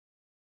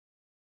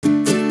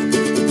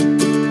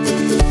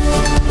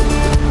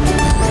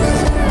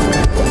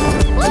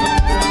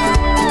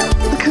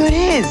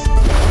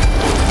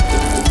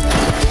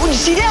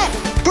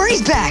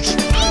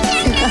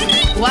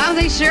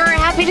sure are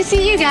happy to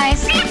see you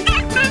guys.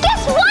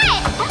 Guess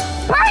what?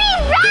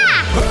 Marine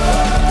back!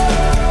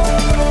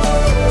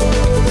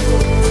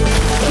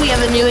 We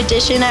have a new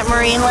addition at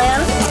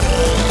Marineland.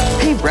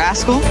 Hey,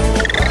 rascal.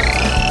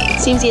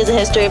 Seems he has a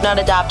history of not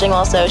adapting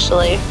well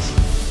socially.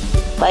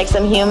 Like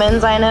some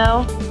humans I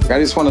know. I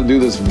just want to do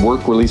this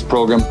work release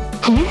program.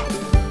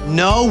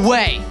 No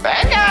way.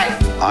 Bad guy.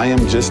 I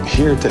am just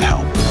here to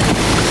help.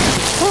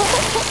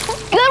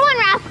 Good one,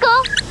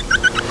 Rascal.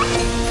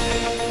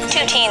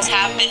 2 teens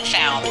have been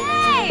found.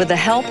 With the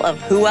help of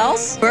who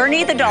else?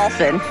 Bernie the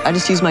Dolphin. I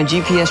just used my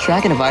GPS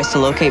tracking device to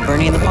locate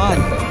Bernie in the pod.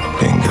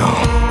 Bingo.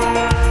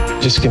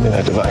 Just give me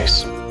that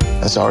device.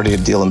 There's already a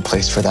deal in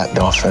place for that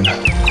dolphin.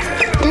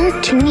 There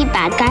are too many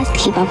bad guys to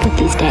keep up with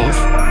these days.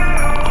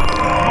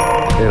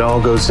 It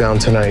all goes down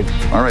tonight.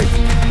 All right.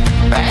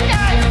 Bad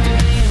guy!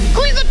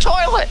 Clean the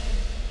toilet!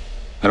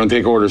 I don't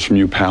take orders from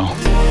you, pal.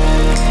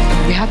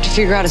 We have to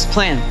figure out his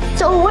plan.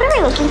 So what are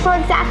we looking for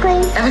exactly?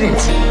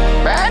 Evidence.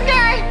 Bad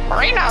guy!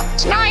 Marina,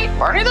 tonight,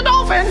 Bernie the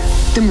Dolphin!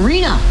 The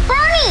marina.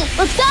 Bernie,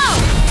 let's go!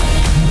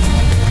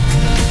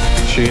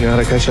 Sure you know how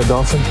to catch a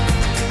dolphin?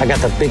 I got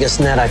the biggest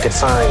net I could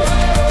find.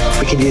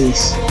 We can do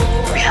this.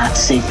 We have to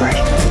save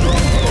Bernie.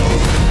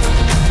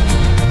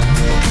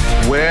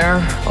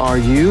 Where are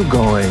you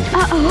going?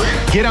 Uh-oh.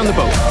 Get on the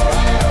boat.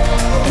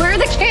 Where are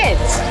the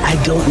kids? I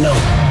don't know.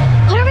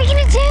 What are we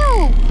gonna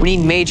do? We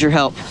need major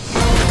help.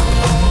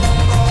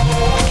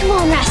 Come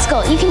on,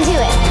 Rascal, you can do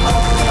it.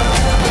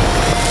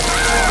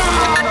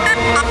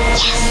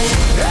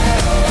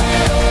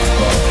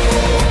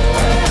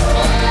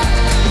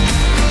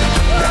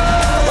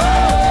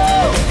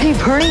 Hey,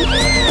 Bernie.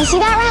 You see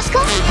that,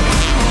 Rascal?